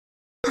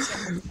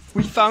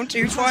We found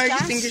 2 fire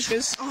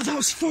extinguishers. Oh, that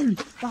was fun.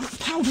 That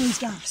powder is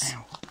gas.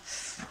 Ow.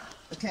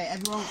 Okay,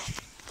 everyone.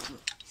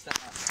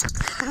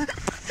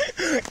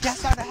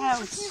 Gas out the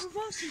house.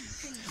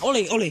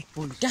 Ollie,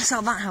 gas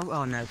out that house.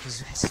 Oh no,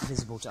 because it's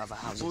visible to other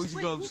houses. Boys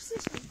and girls,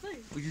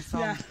 we just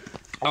found. Yeah.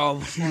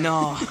 Oh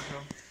no.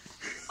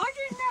 I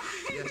didn't know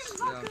it was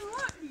not going to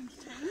work these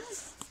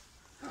things.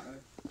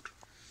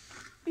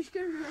 It's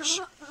going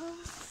to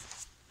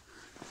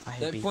I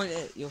hate Don't beef. point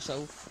at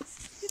yourself.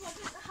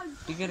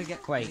 You're gonna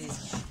get Wait.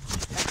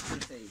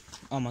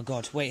 Oh my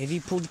god. Wait, have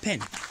you pulled the pin?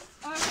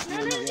 No.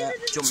 Do you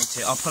want me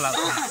to? I'll pull out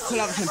the pin. Pull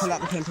out the pin, pull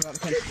out the pin, pull out the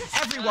pin.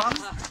 Everyone,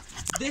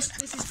 this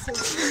is called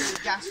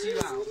to gas you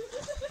out.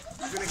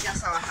 We're going to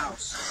gas our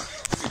house.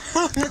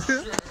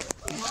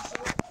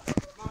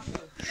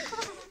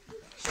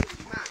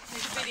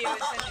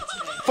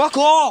 Fuck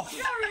off!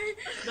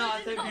 No,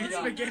 don't do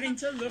that. Beginning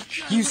to look.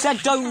 You said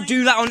don't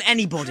do that on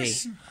anybody.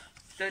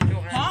 Don't do it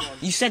on anyone.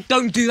 You said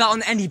don't do that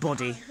on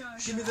anybody.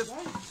 Give me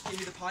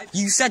the pipe.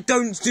 You said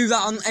don't do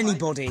that on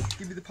anybody.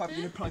 Give me the pipe, I'm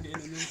going to plug it in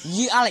and then...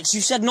 You, Alex,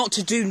 you said not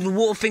to do the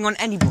water thing on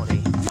anybody.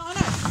 No,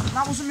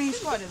 that wasn't me who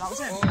started it, that was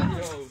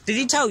him. Did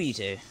he tell you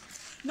to?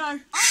 No. I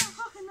don't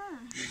fucking know.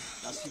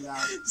 That's too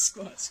loud.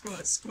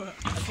 Squirt.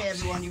 Okay,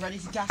 everyone, you ready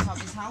to gas out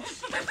this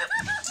house?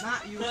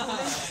 Matt, you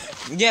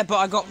recording? Yeah, but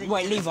I got...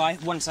 Wait, Levi,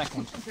 1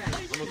 second.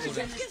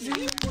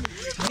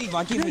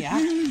 Levi, give me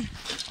that.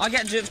 I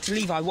get to do it to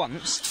Levi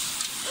once.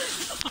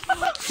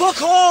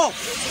 Fuck off!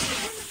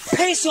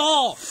 Piss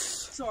off!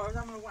 Sorry, I was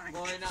having a wank.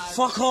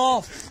 Fuck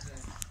off!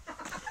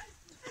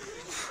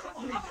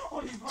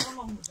 Ollie, run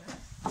along with it.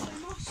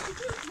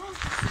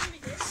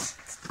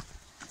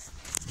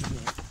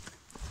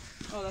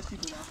 Oh, that's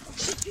people now.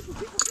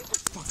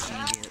 Fucking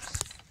idiots.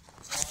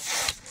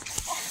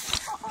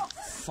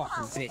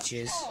 Fucking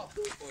bitches.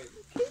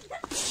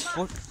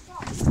 What?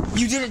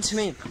 You did it to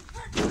me.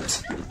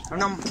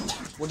 And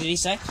what did he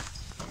say?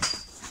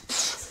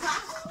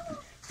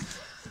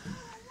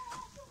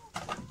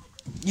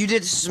 You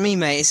did this to me,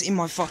 mate. It's in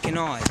my fucking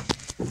eye.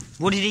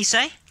 What did he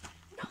say?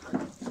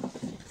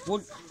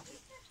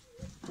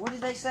 What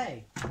did they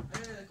say?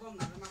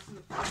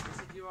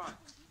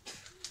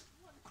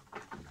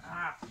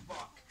 Ah,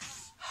 fuck.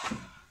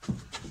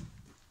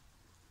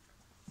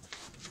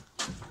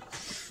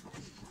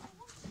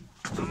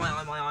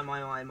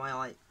 My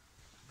eye.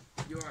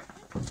 You're right.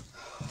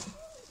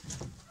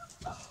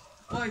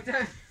 Oh,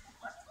 don't.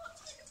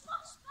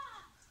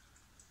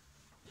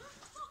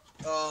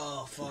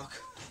 Oh, fuck.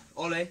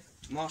 Ollie,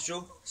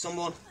 Marshall,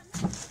 someone.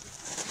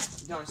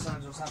 You don't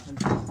understand what's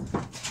happened.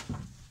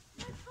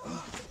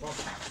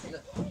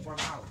 Rub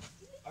it out.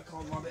 I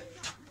can't rub it.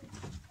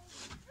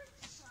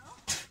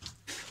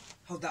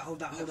 Hold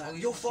that.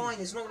 You're fine,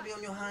 it's not going to be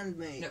on your hand,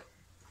 mate. No.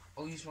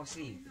 I'll use my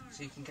sleeve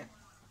so you can get.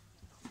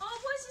 Oh,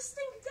 where's this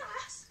thing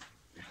gas?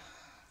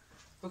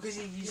 Because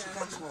you used the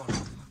gas one.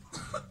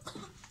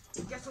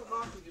 Guess what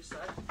Marshall just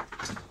said?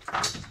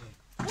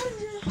 What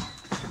is it?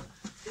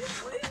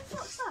 Who the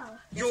fuck's that?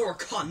 You're a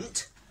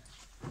cunt.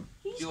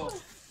 You're.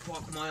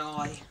 Fuck my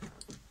eye.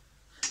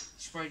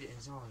 Sprayed it in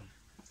his eye.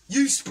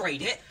 You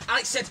sprayed it.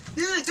 Alex said,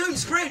 don't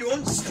spray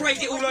anyone. Sprayed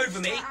it all over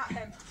me.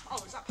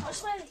 Oh, is that I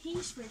swear he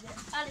sprayed it.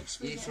 Alex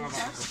sprayed You it. need to rub it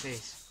on your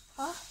face.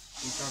 Huh?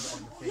 You need to rub it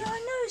on your face. Yeah, I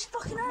know, it's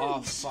fucking Oh,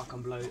 Alex. fuck,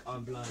 I'm blown.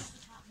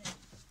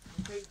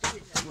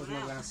 Where's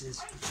my glasses?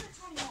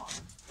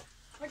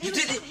 You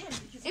did it.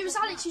 It was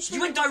Alex who sprayed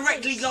You went it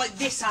directly like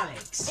this,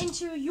 Alex.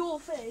 into your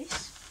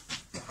face.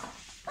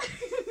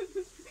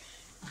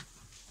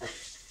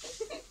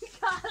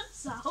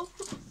 That's out.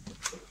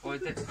 Oh,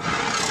 it did.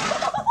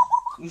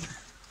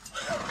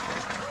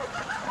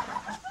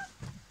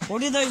 What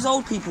did those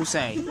old people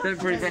say? Don't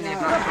prove any of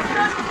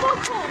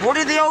that. What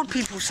did the old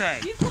people say?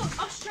 You've got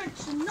us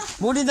strengths and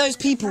nothing. What did those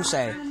people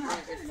say?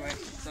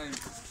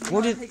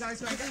 What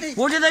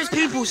did those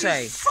people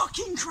say?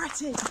 fucking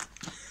cretin.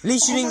 At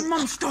least you Oh, my didn't.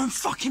 mum's going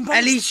fucking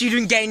At least you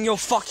didn't get in your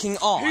fucking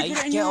eye. Who put it in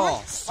Get your eye?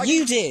 off.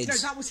 You did. No,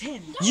 that was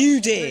him. You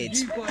did.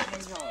 You got it in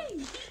his eye.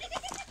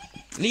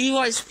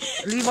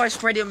 Levi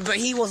sprayed it, but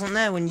he wasn't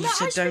there when you No,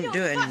 said I sprayed don't it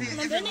do on it the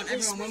anymore. back.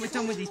 Everyone, when we're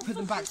done with these, put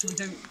them back so we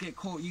don't get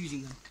caught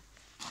using them.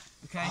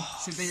 Okay?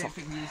 So they don't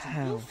think we use them.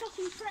 You're Hell.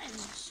 fucking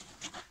friends.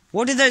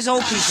 What did those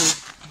old people?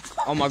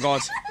 Oh my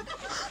god.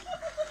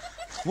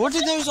 What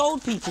did those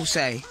old people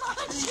say?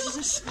 They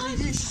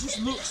just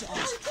looked at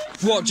us.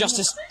 What?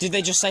 Did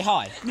they just say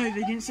hi? No,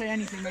 they didn't say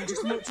anything. They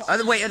just looked at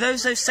us. Wait, are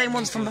those same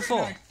ones from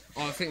before?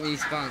 Oh, I think we need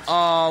to bounce.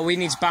 Oh, we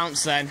need to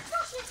bounce then.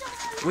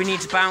 We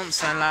need to bounce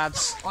then,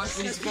 lads. Oh,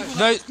 we need to go.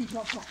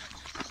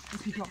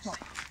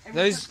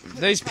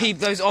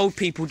 Those old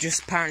people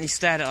just apparently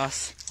stared at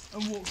us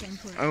And walked in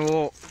through. and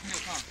walked.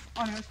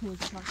 Oh no, it's cool.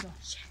 It's a tractor.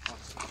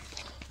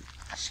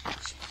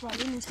 Right,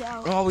 we need to get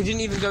out. Oh, we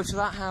didn't even go to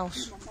that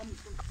house. My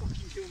mum's gonna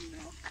fucking kill me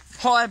now.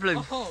 Hot air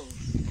balloon. Oh.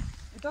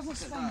 It doesn't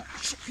stink.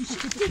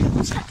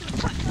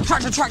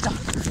 Tractor.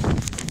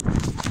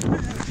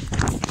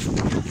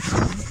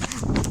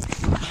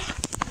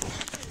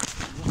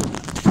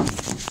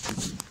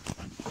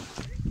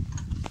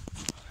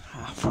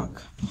 Ah,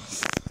 fuck.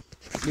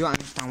 You won't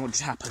understand what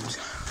just happened.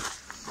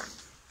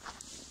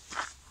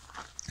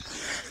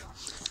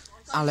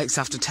 Alex,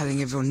 after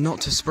telling everyone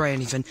not to spray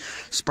anything,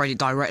 sprayed it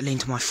directly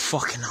into my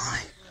fucking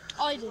eye.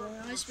 I didn't.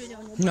 I sprayed it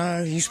on your back.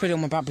 No, you sprayed it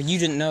on my back, but you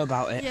didn't know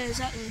about it. Yeah,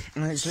 exactly.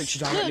 And it's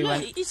literally directly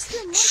went... Look, it's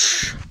still my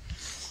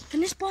Can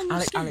this burn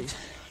your skin? Alex,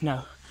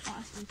 no.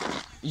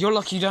 You're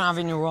lucky you don't have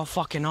it in your raw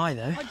fucking eye,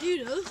 though. I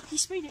do, though. He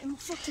sprayed it in my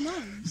fucking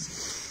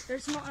eyes.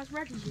 It's not as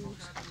red as yours.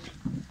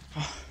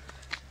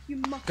 You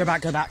muck. Go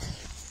back, go back.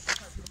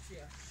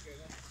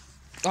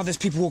 Oh, there's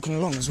people walking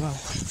along as well.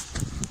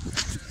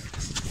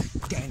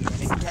 Get in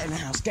the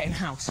house, get in the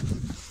house.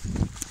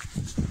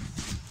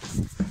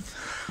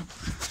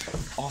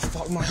 Oh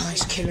fuck, my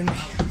eye's killing me.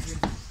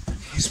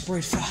 It's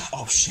sprayed for...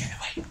 Oh shit,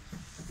 wait.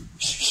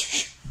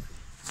 Shit.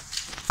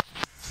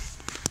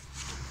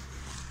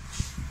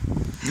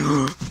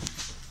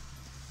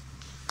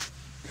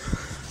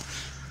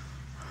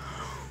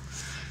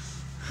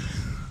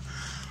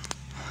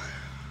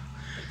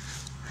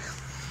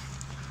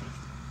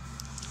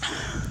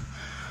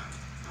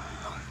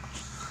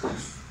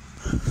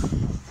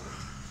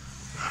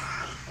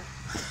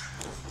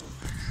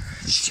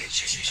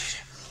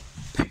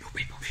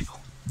 People.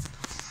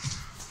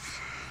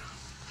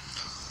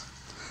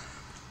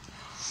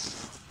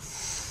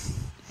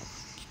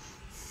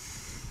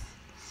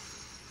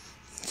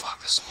 Fuck,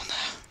 there's someone there.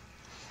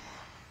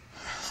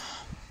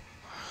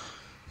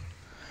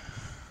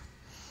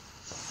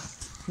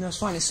 No, it's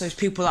fine, it's those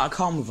people that are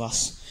calm with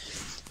us.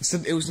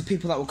 It was the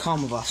people that were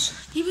calm with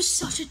us. He was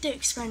such a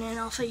dick spraying it in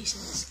our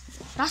faces.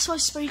 That's why I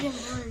sprayed it in the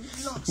room.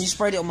 You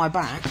sprayed it on my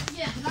back.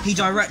 Yeah, He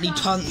directly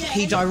turned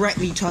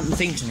the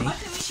thing to me. I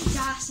think we should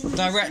gas him.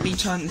 Directly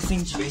turned the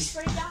thing to me.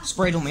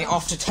 Sprayed on me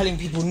after telling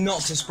people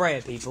not to spray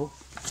at people.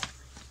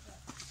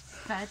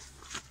 Fed.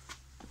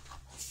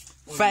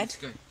 Fed?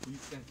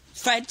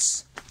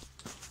 Feds?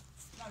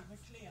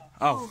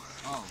 Oh.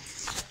 Oh.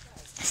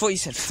 I thought you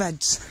said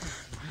feds.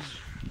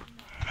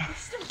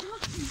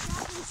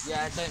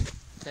 Yeah,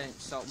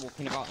 don't start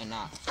walking about in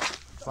that.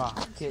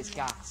 Fuck. It's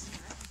gas.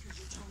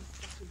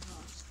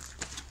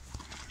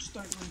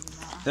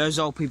 Those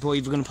old people are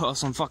either going to put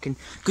us on fucking...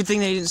 Good thing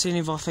they didn't see any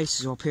of our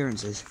faces or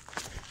appearances.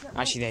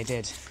 Actually, they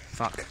did.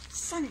 Fuck.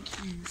 Thank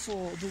you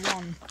for the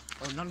one.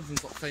 Oh, none of them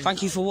got phones.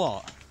 Thank you for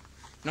what?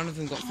 None of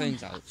them got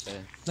phones out, so...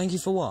 Thank you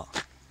for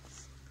what?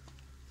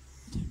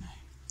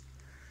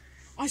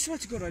 I swear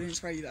to God I didn't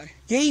spray you though.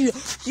 Yeah,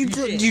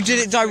 you did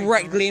it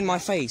directly in my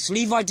face.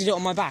 Levi did it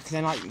on my back, and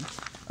then like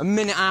a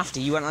minute after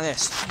you went like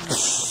this.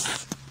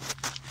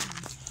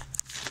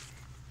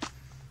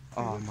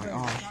 Oh my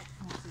eye.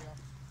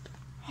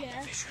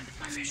 Yeah.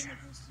 My vision.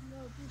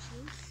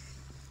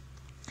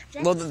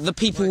 Well, the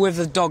people with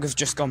the dog have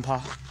just gone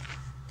past.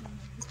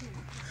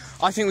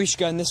 I think we should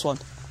go in this one.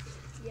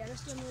 Yeah,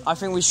 let's do I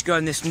think we should go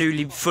in this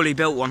newly fully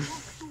built one.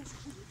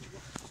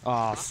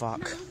 Oh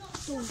fuck.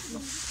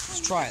 Let's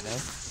try it though.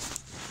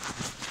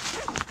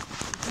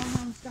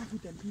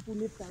 People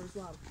live there as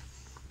well.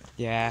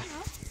 Yeah.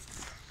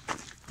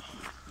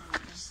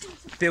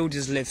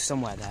 Builders live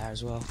somewhere there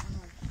as well.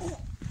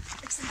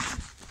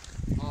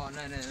 Oh,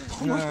 no.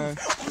 No.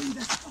 Oh,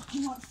 there's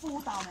fucking like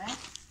 4 down there.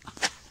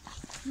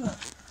 Look.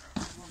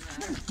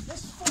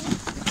 There's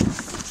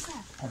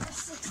 4. There's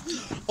 6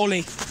 here.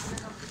 Ollie.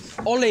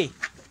 Ollie.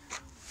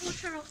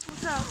 Watch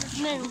out. There's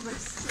nails.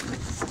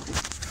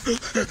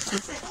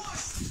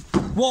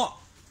 What?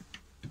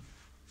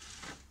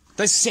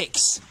 There's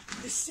 6.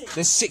 There's 6.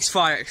 There's 6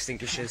 fire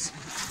extinguishers.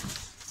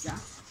 Yeah.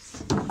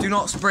 Do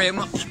not spray them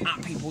up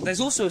at people. There's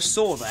also a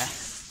saw there.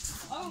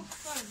 Oh,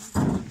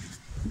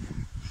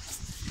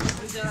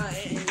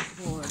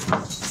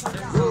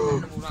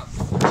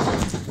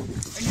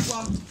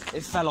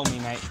 It fell on me,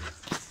 mate.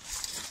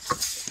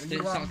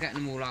 Don't start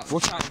getting them all out.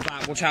 Watch out of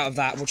that, watch out of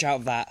that, watch out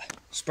of that.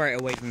 Spray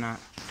it away from that.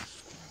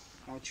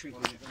 I'll trigger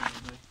it.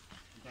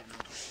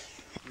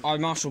 Alright,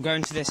 Marshall, go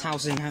into this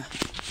house in here.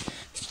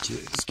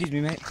 Excuse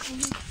me, mate.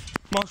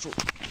 Marshall.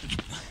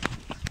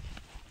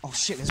 Oh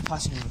shit, there's a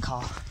person in the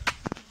car.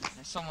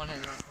 There's someone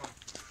in there.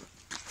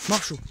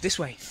 Marshall, this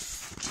way.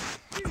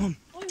 Come on.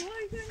 why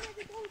are you going over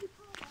the golden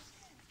car?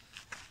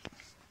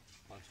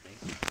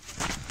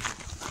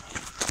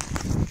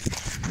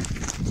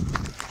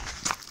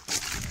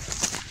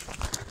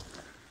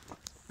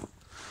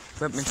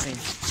 Web machine.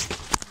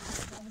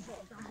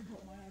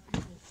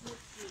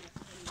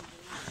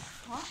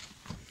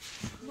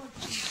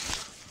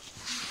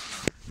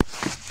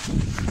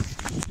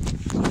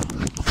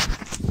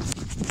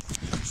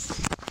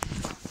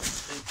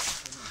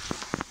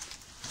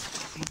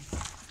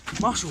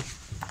 Marshall.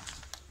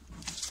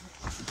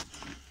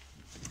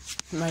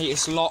 Mate,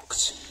 it's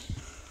locked.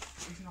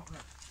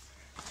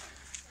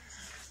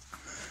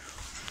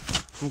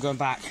 I'm going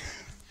back.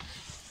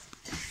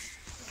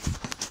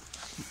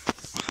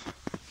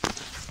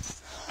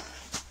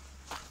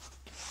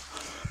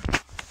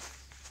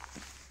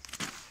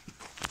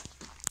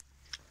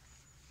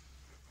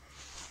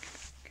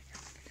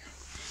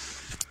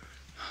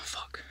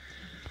 Fuck.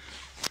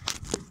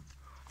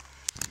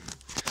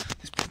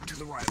 There's people to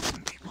the right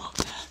and people up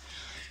there.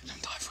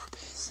 Don't die for a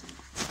piss.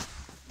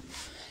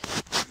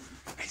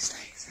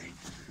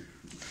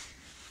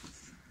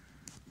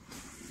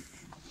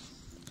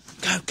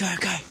 go,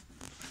 go.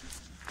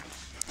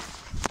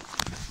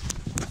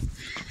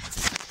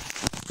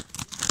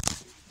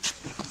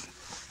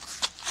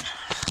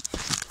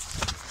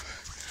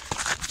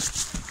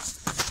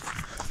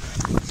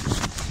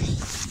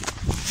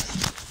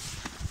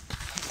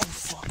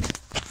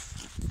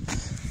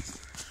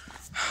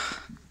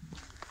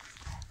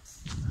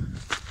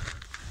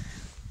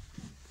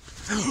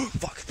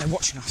 Fuck, they're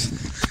watching us.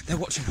 They're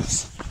watching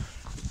us.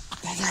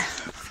 They're there.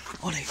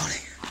 Ollie, Ollie.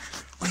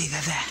 Ollie,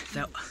 they're there.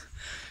 They're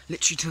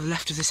literally to the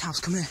left of this house.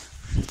 Come here.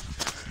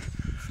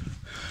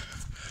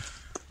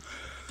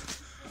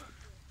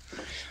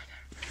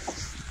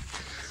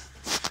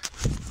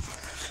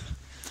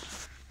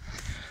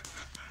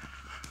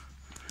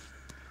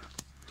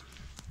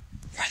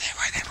 Right there,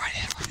 right there, right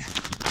there, right there.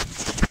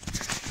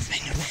 They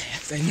know we're here.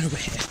 They know we're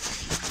here.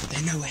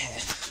 They know we're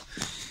here.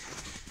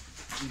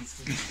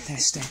 They're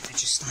staying, they're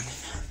just standing.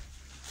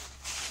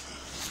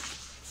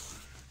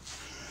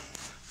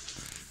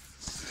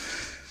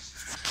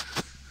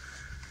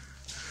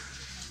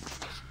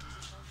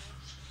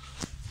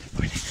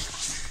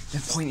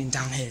 They're pointing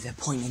down here, they're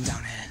pointing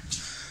down here.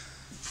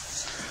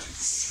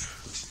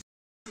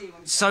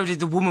 So did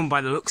the woman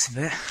by the looks of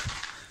it.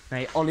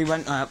 Mate, Ollie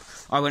went up,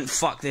 I went,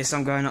 fuck this,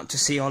 I'm going up to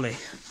see Ollie.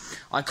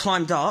 I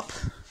climbed up,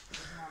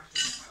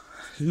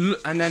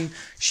 and then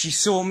she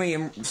saw me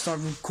and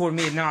started recording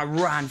me, and then I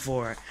ran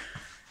for it.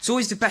 It's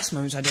always the best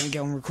moments I don't get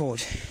on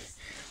record.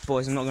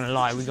 Boys, I'm not going to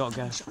lie, we got to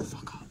go. Shut the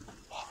fuck up.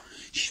 What?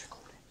 She's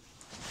recording.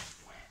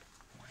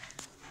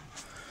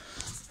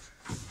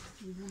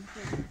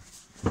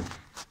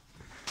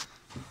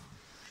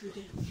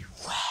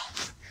 Where?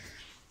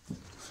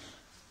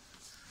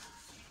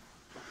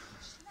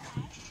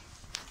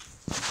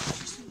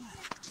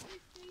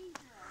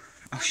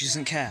 Oh, she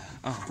doesn't care?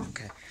 Oh,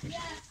 okay.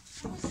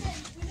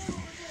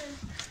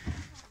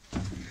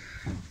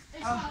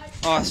 Oh,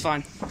 that's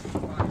fine.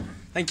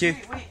 Thank you.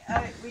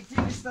 We do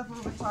this stuff all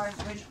the time.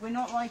 We're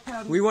not like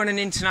We won an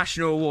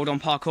international award on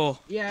parkour.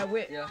 Yeah,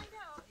 we. Yeah.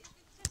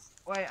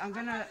 Wait, I'm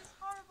gonna.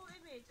 Horrible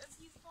image of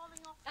you falling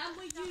off. And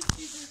we do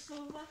this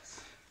all of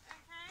us.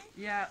 Okay.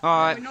 Yeah.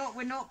 All right.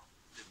 We're not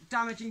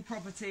damaging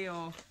property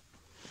or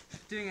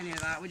doing any of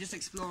that. We're just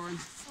exploring.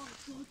 Oh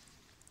God.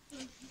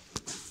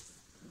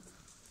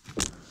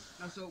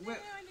 That's all. No,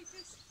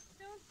 just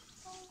don't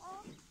fall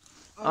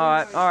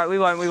off. Alright, we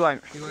won't.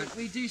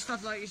 We do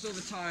stuff like this all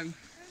the time.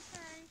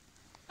 Okay.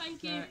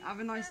 Thank you. Have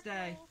a nice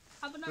day.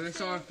 Have a nice We're day.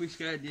 sorry if we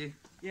scared you.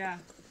 Yeah.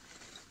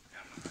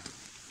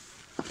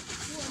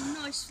 What a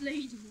nice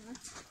lady, man.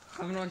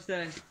 Have a nice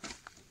day.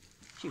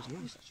 She was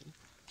nice, actually.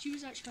 She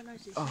was actually quite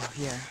nice. Oh,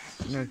 yeah.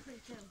 No, Pretty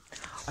chill.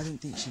 I don't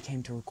think she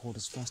came to record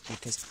us first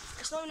because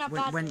It's not even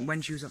that bad.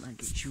 when she was at that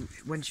gate,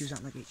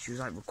 she was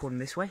like recording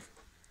this way.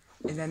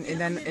 And then I yeah,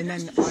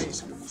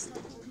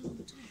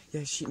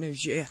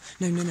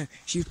 no.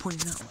 She was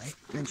pointing that way,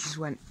 and then she just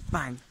went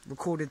bang,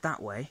 recorded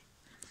that way,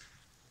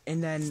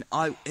 and then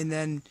I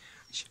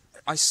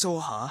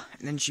saw her,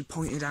 and then she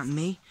pointed at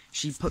me.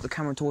 She put the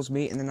camera towards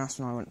me, and then that's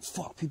when I went,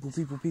 fuck, people.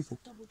 Double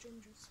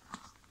gingers.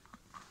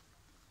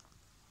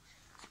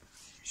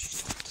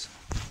 She's talking to someone.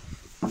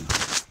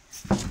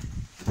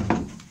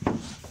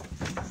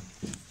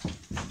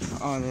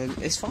 Oh, no,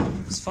 it's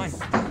fine. It's fine.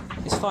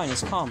 It's fine.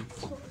 It's calm.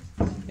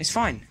 It's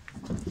fine.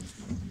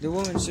 The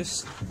woman's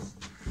just.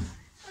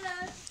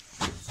 Hello.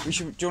 Do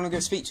you want to go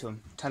speak to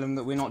them? Tell them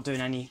that we're not doing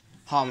any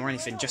harm or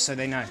anything, just so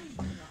they know.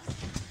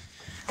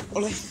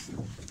 Ollie,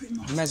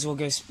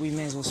 we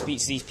may as well speak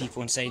to these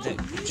people and say that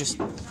just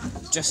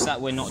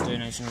that we're not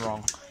doing anything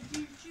wrong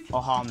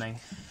or harming,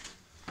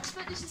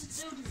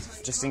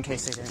 just in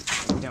case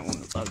they don't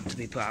want the bug to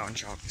be put out on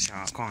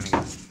Shark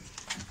Carnival.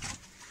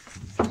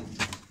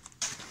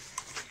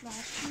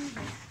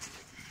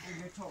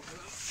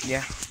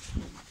 Yeah.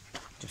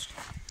 Just.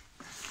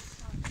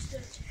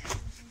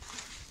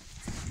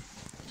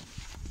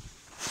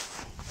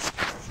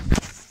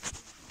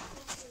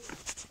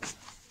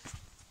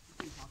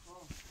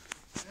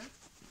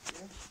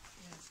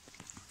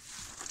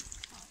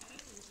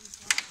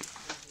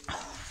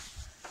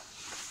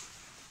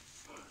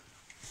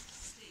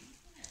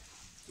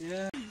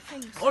 Yeah.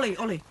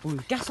 Ollie,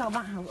 guess out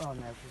that house. Oh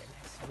no,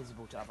 it's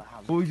visible to other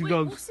houses. Boys and Wait,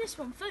 dogs, what's this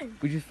one? Food?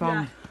 we just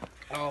found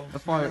a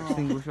fire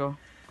extinguisher.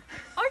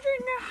 I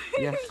don't know.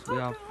 Yes, we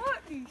have.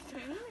 Like these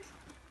things.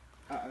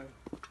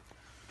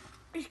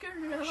 It's going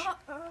to be a lot.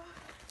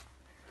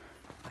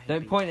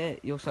 Don't point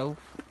it yourself.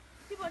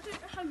 Yeah, but I don't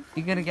know how you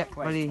You're gonna get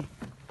bloody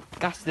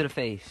gas to the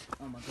face.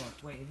 Oh my god,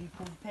 wait, have you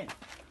pulled the pin?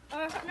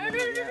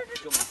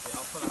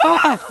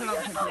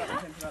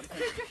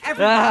 no.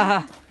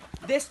 Ah!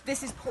 This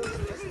is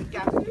poisonous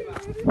gas.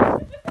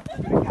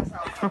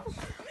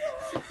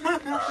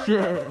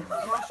 Shit.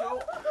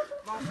 Marshall.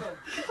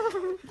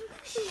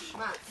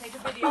 Matt, take a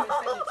video and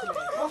send it to me.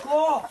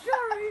 Oh,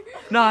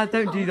 Nah,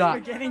 don't do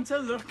that. getting to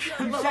look.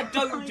 You said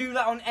don't do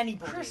that on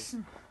anybody.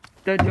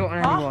 Don't do it on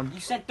anyone. You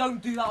said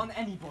don't do that on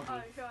anybody.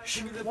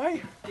 Give me the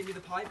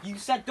pipe. You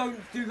said don't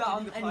do that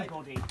on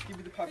anybody. Give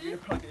me the pipe. I'm gonna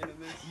plug it in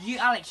this.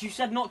 Alex, you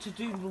said not to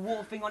do the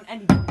water thing on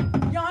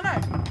anybody. Yeah, I know.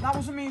 That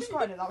wasn't me who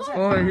squatted it, that was it.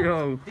 Oh,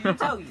 yo. Did you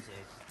tell you to?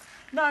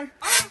 No. I don't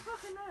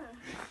fucking know.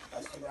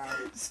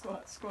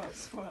 Squat.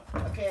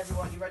 Okay,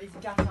 everyone, you ready for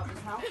gas out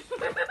this house?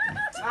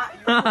 Matt, you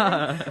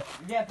recording?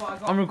 Yeah, but I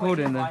got. I'm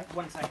recording then.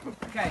 1 second.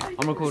 Okay.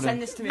 I'm recording.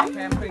 Send this to me,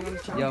 okay? I'm putting on the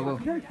channel. Yeah, I will.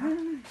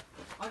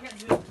 I'll get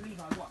to leave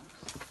I want.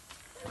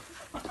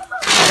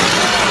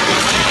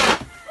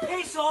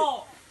 It's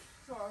hot!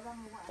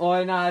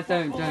 Oh, no,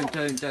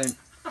 don't.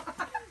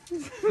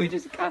 We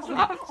just cast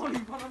that.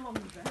 Ollie, run along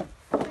with it.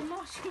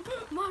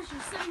 Marshall,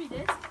 send me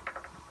this.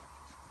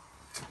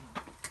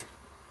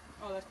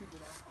 Oh, there's people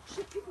there.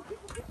 Shit, people.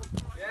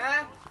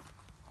 Yeah?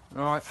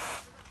 Alright.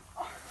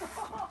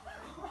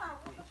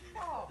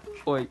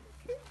 Oi.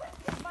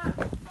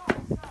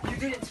 You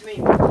did it to me.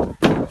 You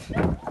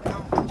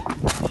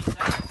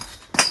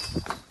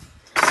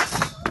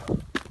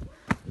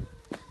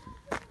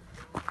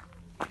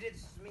did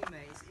this to me,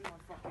 mate. It's in my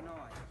fucking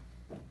eye.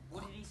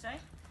 What did he say?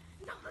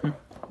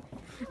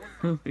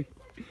 What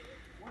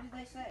did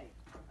they say?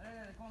 I don't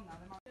know, they're gone now.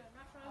 They might...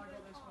 I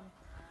got this one.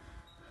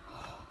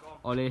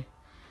 Ollie,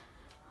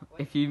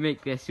 if you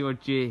make this, you're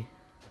G.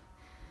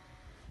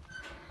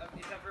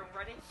 Is everyone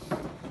ready?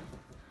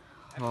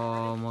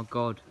 Oh my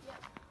god.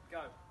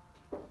 Go.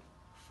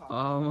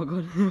 Oh my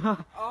god.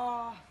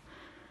 Oh.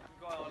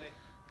 Go on, Ollie.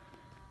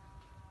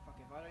 Fuck,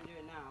 if I don't do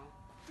it now.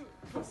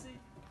 Pussy.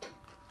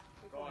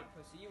 Go on,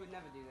 pussy. You would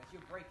never do this.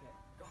 You'll break it.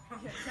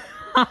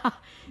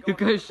 You're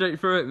going straight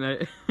through it,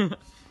 mate. Don't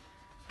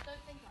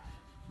think about it.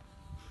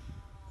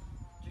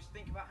 Just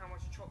think about how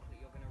much chocolate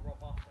you're going to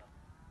rob after.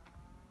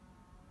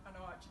 I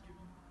know, I actually give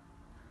you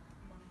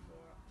money for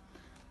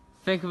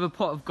it. Think of a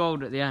pot of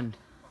gold at the end.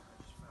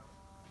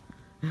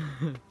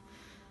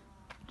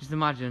 Just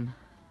imagine.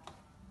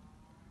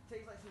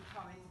 Takes like some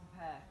time to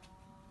prepare.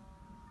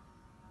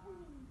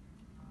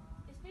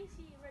 It's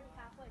basically already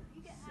halfway. If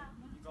you get half,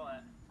 You got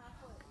it.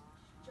 halfway,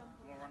 jump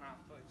on. We'll run out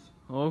of footage.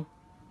 Oh.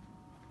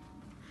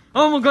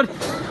 Oh my god.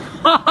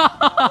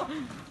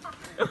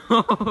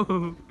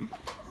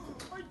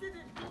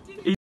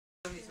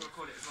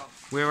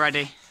 We're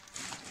ready.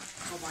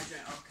 Oh my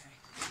god, okay.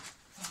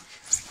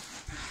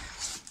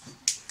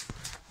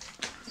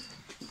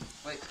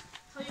 Wait,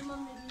 Tell your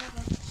mum that you love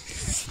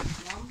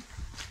her. Mum,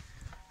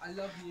 I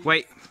love you.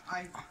 Wait,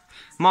 I've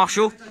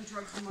Marshall. never done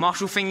drugs in my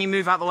Marshall, life. thing you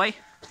move out the way.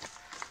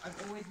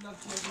 I've always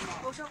loved you as a mum.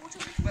 Watch out.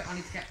 Wait, I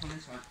need to get from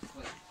this one.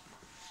 Wait.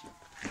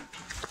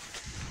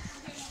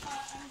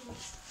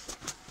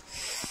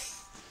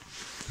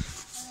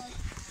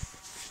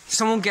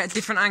 Someone get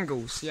different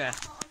angles. Yeah.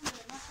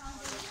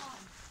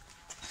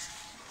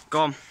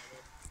 Go on.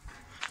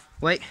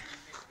 Wait.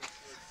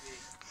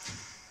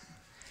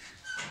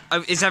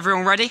 Oh, is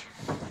everyone ready?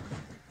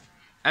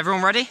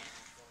 Everyone ready?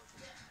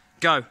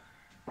 Go.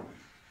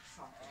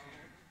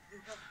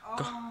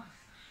 Go.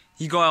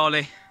 You got it, Ollie.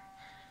 If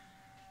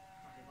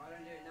I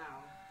don't do it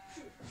now,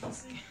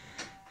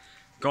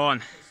 Go on.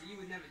 so you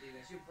would never do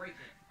this. You'll break it.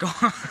 Go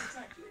on.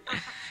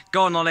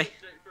 Go on, Ollie.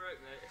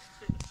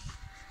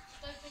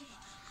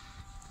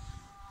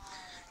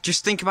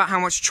 Just think about how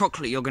much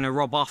chocolate you're going to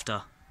rob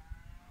after.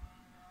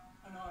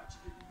 I know,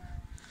 actually.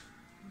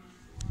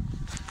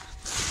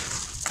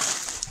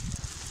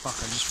 Fuck,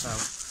 I just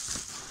fell.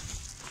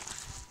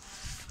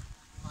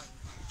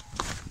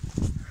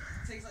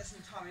 It takes like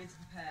some time. I need to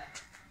prepare.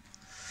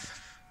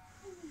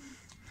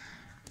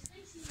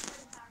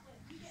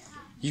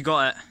 You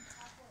got it.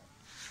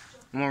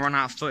 I'm going to run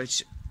out of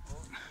footage.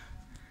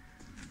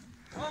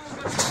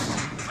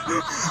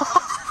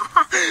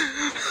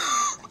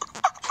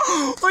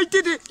 I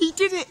did it! He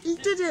did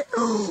it!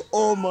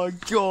 Oh my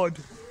god!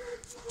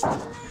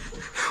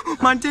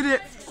 Man did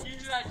it!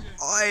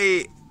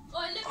 I... Oh,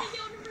 let me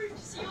get on the roof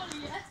to see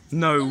Ollie, yeah?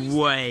 No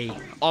way!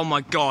 Oh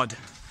my god!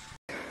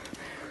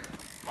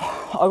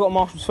 I got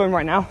Marshall's phone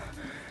right now.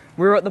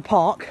 We're at the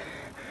park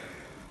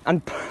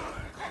and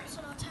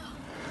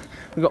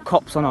we got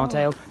cops on our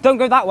tail. Don't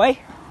go that way.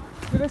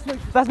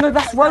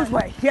 That's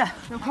roadway. Yeah.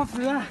 They'll come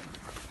through there.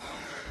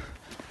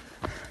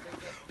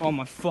 Oh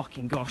my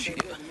fucking gosh.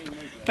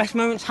 Best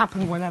moments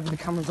happen whenever the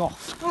camera's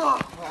off.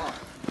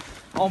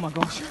 Oh my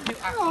gosh.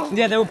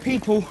 Yeah, there were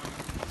people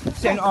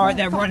saying, alright,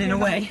 they're running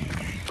away.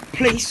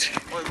 Police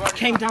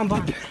came down by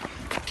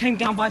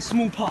a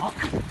small park.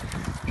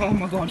 Oh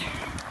my god.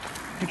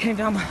 They came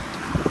down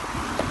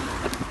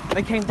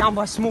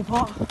by a small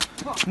park.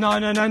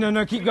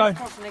 No, keep going.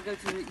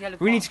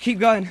 We need to keep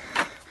going.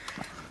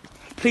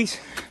 Please.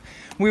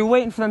 We were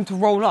waiting for them to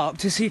roll up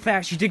to see if they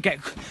actually did get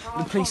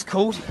the police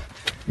called.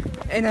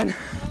 And then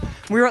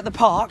we were at the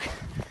park.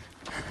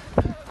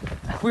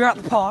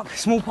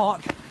 Small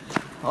park.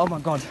 Oh my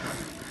god.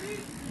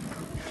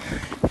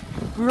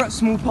 We were at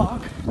small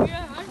park.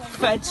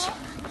 Feds.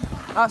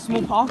 At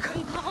small park.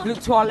 Look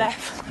to our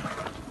left.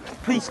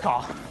 Police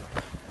car.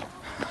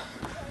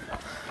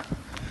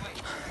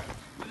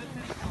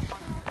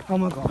 Oh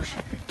my gosh.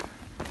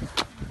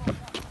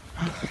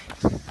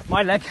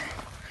 My leg.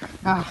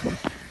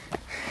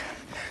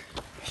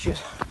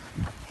 Shit.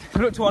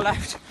 Look to our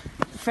left.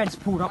 Feds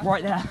pulled up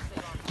right there.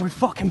 We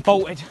fucking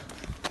bolted.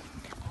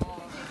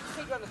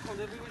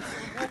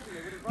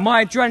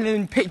 My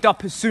adrenaline picked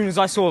up as soon as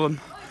I saw them.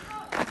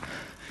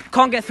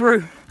 Can't get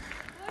through.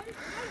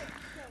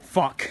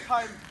 Fuck.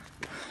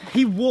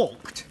 He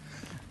walked.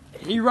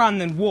 He ran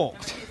then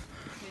walked.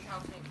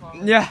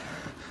 Yeah.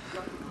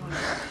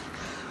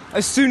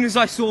 As soon as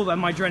I saw them,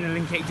 my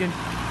adrenaline kicked in.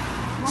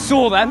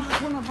 Saw them.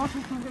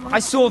 I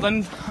saw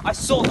them.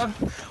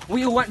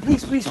 We all went,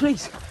 please, please,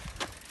 please.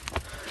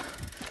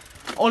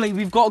 Ollie,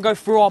 we've got to go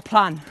through our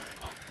plan.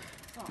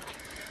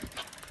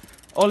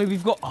 Ollie,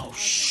 we've got... Oh,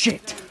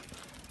 shit.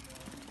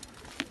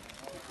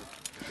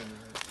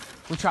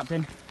 We're trapped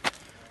in.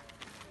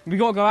 We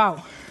got to go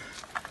out.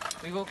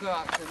 We will go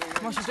out to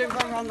the... Marshall, don't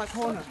run around that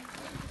corner.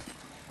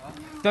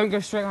 Don't go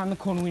straight around the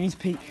corner, we need to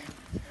peek.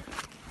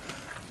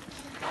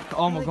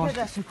 Oh my god.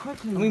 So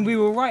quickly. I mean, we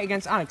were right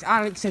against Alex.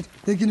 Alex said,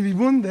 there's going to be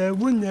one there,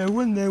 one there,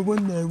 one there,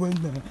 one there, one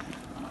there.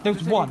 There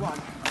was one.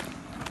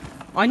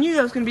 I knew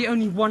there was going to be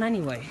only one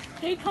anyway.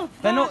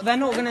 They're not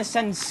going to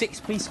send 6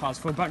 police cars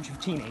for a bunch of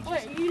teenagers.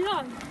 Wait, you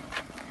lying?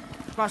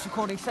 Marshall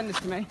recording, send this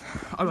to me.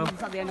 I will.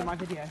 It's at the end of my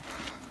video.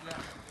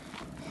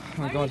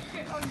 Oh my god.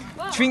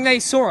 Do you think they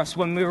saw us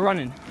when we were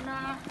running?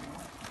 Nah.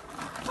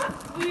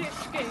 We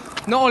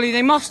escaped. No, Ollie,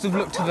 they must have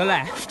looked to the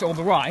left or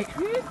the right.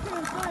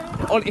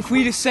 Ollie, if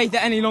we'd have stayed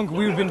there any longer,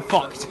 we would have been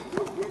fucked.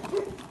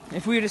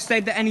 If we would have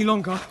stayed there any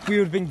longer, we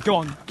would have been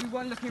gone. We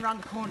weren't looking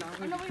around the corner.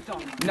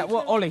 No,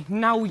 well, Ollie,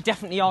 now we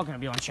definitely are going to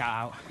be on shout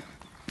out.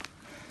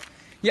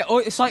 Yeah,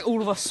 it's like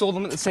all of us saw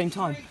them at the same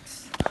time.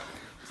 It's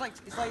like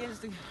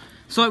instant.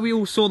 It's like we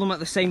all saw them at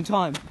the same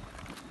time.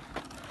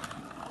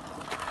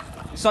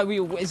 It's like we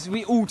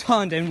all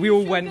turned and we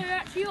all went,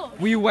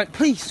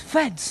 please,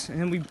 feds,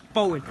 and then we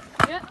bolted.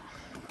 Yeah.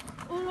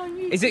 All on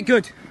you. Is it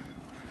good?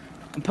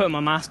 I'm putting my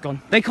mask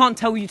on. They can't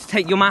tell you to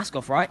take your mask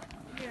off, right?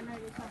 Yeah, no,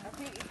 you can't.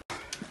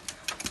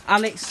 I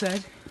think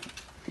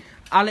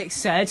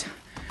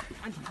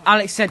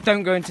Alex said,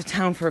 don't go into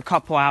town for a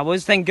couple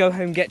hours, then go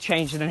home, get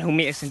changed, and then he'll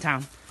meet us in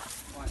town.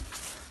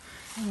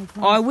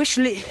 Oh, I wish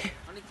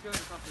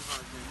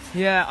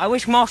Yeah, I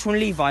wish Marshall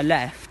and Levi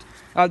left.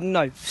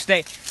 No,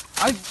 stay.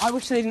 I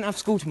wish they didn't have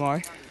school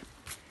tomorrow.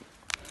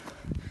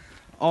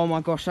 Oh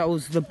my gosh, that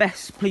was the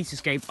best police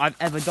escape I've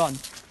ever done.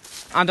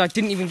 And I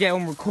didn't even get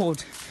on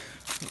record.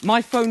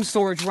 My phone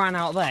storage ran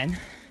out then.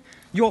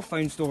 Your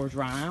phone storage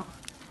ran out.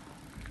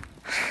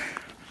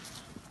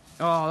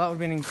 Oh, that would have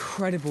been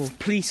incredible.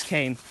 Police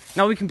came.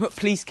 Now we can put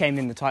police came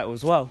in the title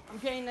as well. I'm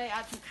getting the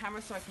actual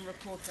camera so I can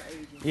record for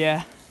ages.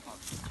 Yeah.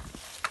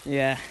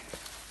 Yeah.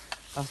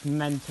 That's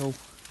mental.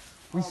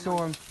 We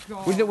saw them.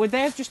 Would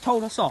they have just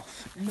told us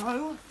off?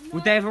 No.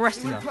 Would they have They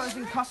arrested would have put us? us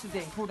in custody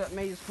and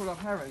made us pull our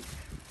parents.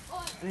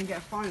 And then get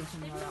a fine or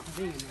something like that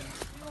for being in there.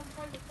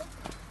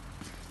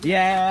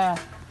 Yeah.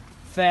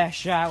 Fair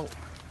shout.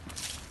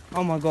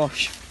 Oh my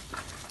gosh.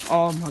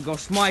 Oh my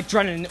gosh. My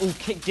adrenaline all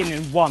kicked in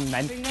one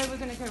then. We know we're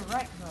going to go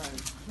wreck though.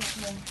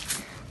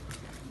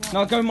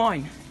 No, go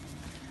mine.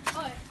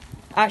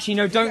 Actually,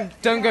 no, don't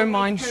go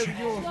mine.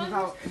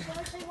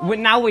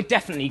 Now we're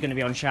definitely going to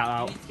be on shout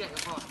out.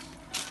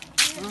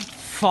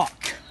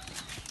 Fuck.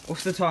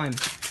 What's the time?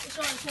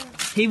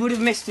 He would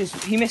have missed his.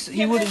 He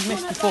would have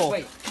missed before.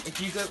 Wait,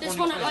 if you go There's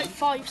one at like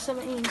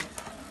 5:17.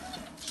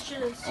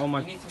 Oh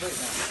my.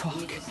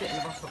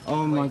 Fuck.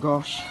 Oh my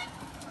gosh.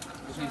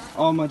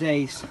 Oh my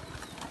days.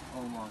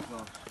 Oh my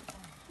gosh.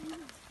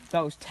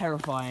 That was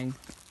terrifying.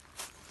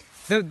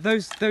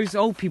 Those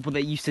old people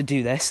that used to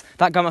do this,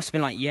 that guy must have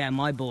been like, yeah,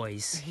 my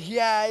boys.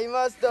 Yeah, he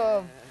must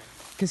have.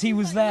 Because he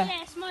was there.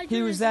 Yes, my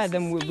He was there,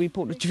 then we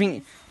pulled. Do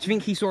you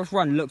think he saw us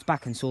run, looked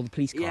back and saw the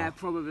police car? Yeah,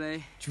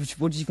 probably.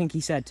 What did you think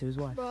he said to his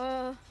wife? Do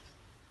Bruh. you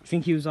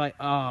think he was like,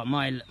 oh,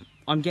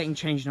 I'm getting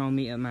changed and I'll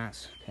meet at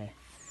Matt's? Okay.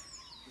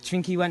 Do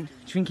you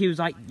think he was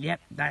like, yep,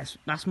 that's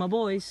my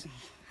boys?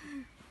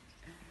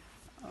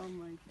 Oh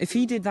my. If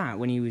he did that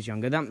when he was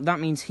younger, that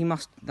means he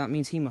must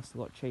have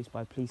got chased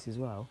by police as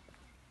well.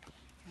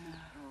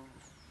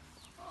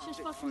 It's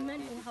just fucking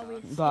mental how we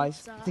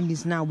Guys, the thing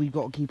is now we've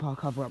got to keep our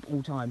cover up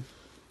all time.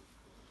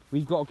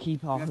 We've got to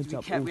keep our hoods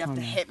up all We have time.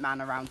 the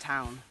hitman around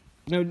town.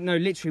 No,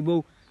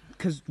 literally,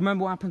 because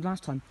remember what happened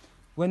last time?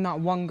 When that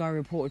one guy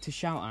reported to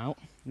shout out,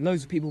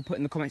 loads of people put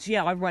in the comments,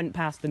 yeah, I went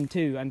past them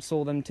too and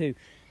saw them too.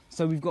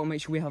 So we've got to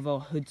make sure we have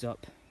our hoods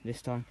up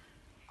this time.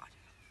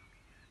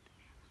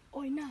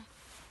 Oh no.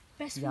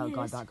 Best Yeah, thing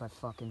is, that guy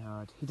fucking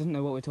heard. He doesn't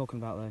know what we're talking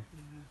about though.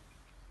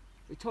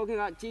 We're talking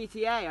about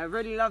GTA. I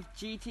really love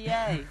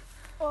GTA.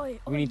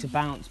 We need to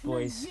bounce,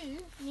 boys. No, you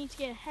need to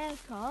get a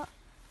haircut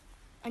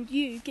and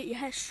you get your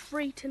hair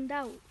straightened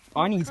out.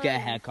 I need to get a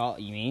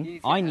haircut, you mean?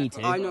 I need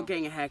to. I'm not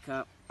getting a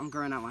haircut. I'm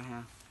growing out my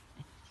hair.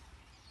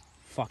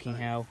 Fucking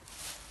hell.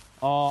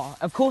 Oh,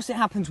 of course it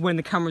happens when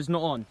the camera's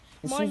not on.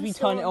 As soon as we Mine's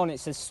turn it on. on, it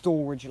says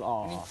storage. I need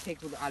Oh. to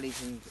take all the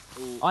alleys and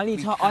I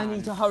need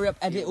to hurry up,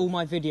 edit all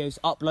my videos,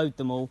 upload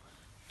them all,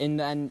 and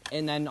then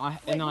I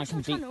What's can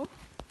your be. channel?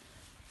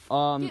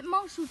 Get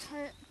Marshall to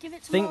give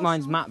it to I think Marshall.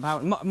 mine's Matt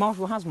Bowden.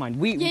 Marshall has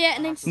mine. Yeah,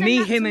 and then send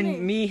that to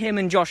me, him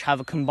and Josh have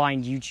a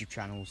combined YouTube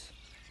channels.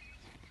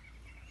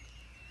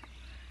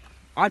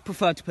 I'd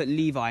prefer to put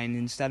Levi in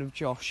instead of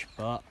Josh,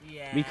 but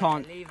Yeah, we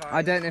can't. Levi,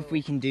 I don't know you're if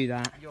we can do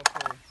that. You're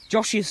cool.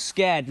 Josh is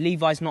scared.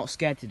 Levi's not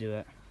scared to do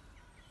it.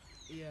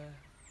 Yeah.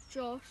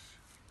 Josh.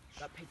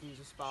 That pigeon's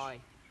a spy.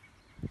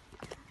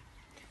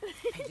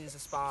 Pigeon's a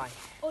spy.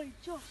 Oh,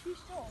 Josh, who's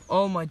Josh?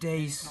 Oh my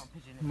days, Not a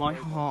pigeon, it's a my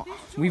robot. heart. Who's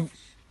Josh? We've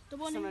The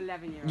one Some who...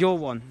 11-year-old. your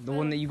one, the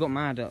one that you got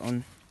mad at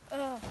on.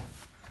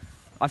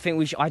 I think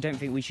we should. I don't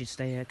think we should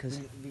stay here because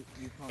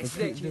It's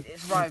literally,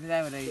 it's right over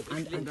there where they. It's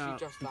and, literally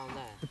just down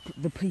there.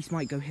 the police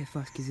might go here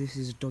first because this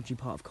is a dodgy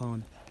part of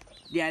Cairn.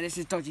 Yeah, this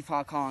is dodgy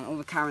Parkour. All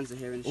the Karens are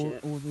here and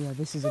shit. Yeah,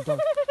 this is a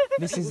dodgy.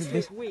 This is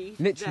this. We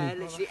literally- there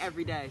literally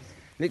every day.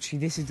 Literally,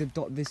 this is the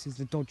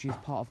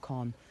dodgiest part of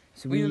Cairn.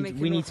 So We were we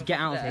making need north to of get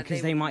out of there, here because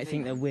they they wouldn't might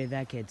think think. that we're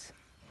their kids.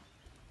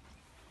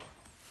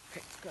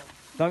 Okay,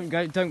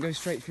 go. Don't go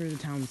straight through the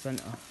town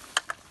centre.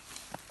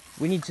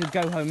 We need to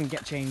go home and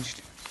get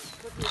changed.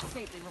 But they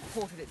think they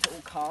reported it to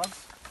all cars.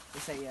 They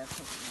say yeah.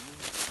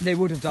 They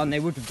would have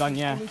done.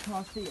 Yeah. Any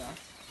cars see us?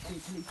 Any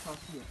police cars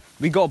see us?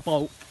 We got a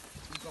bolt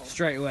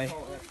straight away.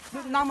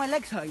 Look, now my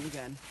leg's hurting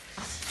again.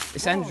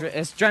 It's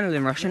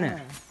adrenaline rush, isn't it? Yeah.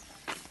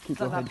 Keep It's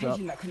your like that heads up.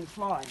 pigeon that couldn't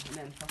fly and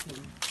then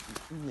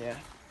fucking. Yeah.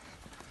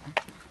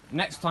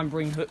 Next time,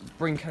 bring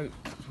coat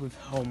with.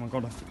 Oh my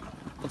god!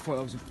 I thought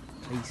that was a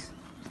police.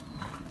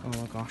 Oh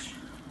my gosh!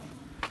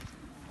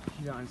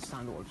 You don't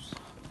understand what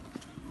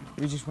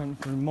we just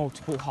went through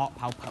multiple heart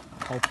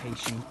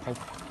palpation.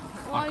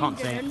 I can't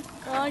say it.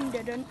 I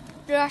didn't.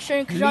 That's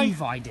only because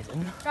Levi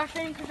didn't.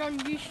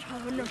 I'm used to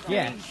having a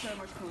Yeah. police.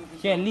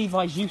 Yeah,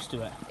 Levi's used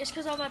to it. It's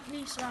because I've had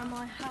police around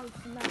my house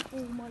and that all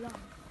my life.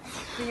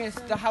 Thing is,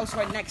 the house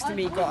right next to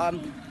me got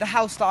the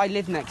house that I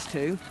live next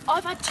to.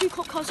 I've had 2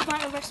 cop cars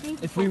trying to arrest me.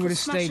 If we for would have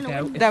stayed smashing a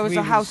there, window. There was we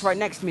a house was- right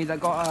next to me that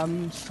got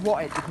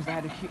swatted because they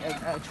had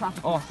a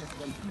traffic Oh.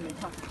 system.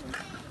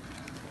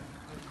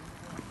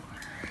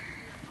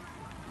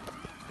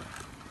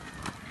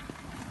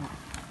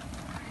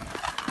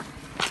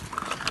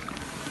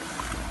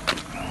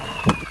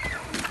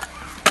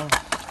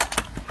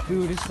 If we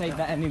would have stayed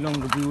there any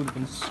longer, we would have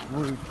been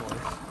screwed,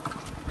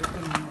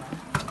 boys.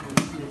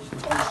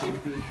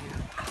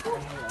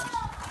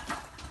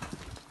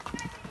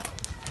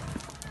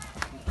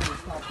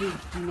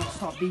 Do not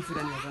start beef with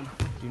any of them.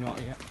 Do not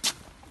yet.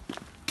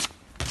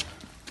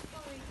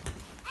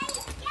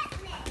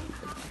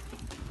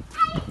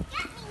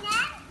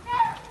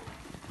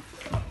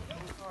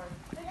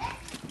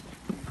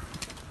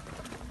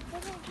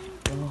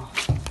 Oh,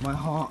 my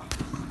heart.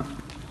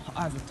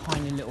 I have a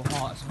tiny little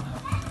heart as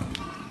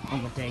well.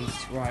 On the days,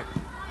 right.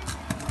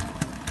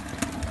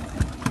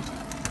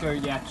 So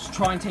yeah, just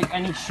try and take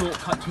any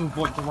shortcut to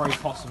avoid the road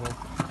possible.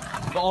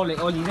 But Ollie,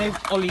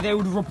 they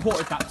would have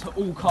reported that to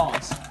all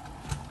cars.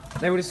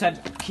 They would have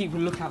said, keep a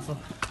lookout for.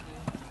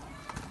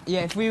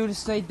 Yeah, if we would have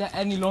stayed there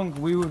any longer,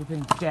 we would have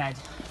been dead.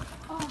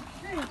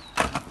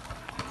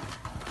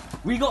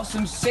 We got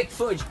some sick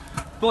footage.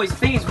 Boys, the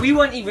thing is, we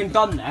weren't even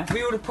done there.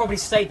 We would have probably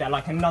stayed there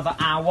like another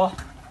hour.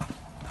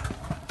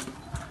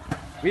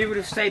 We would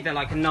have stayed there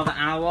like another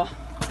hour.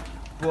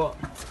 But,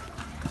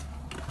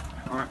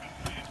 alright,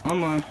 I'm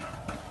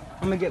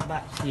gonna get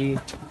back to you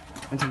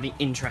when something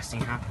interesting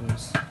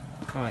happens.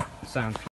 Alright, sound.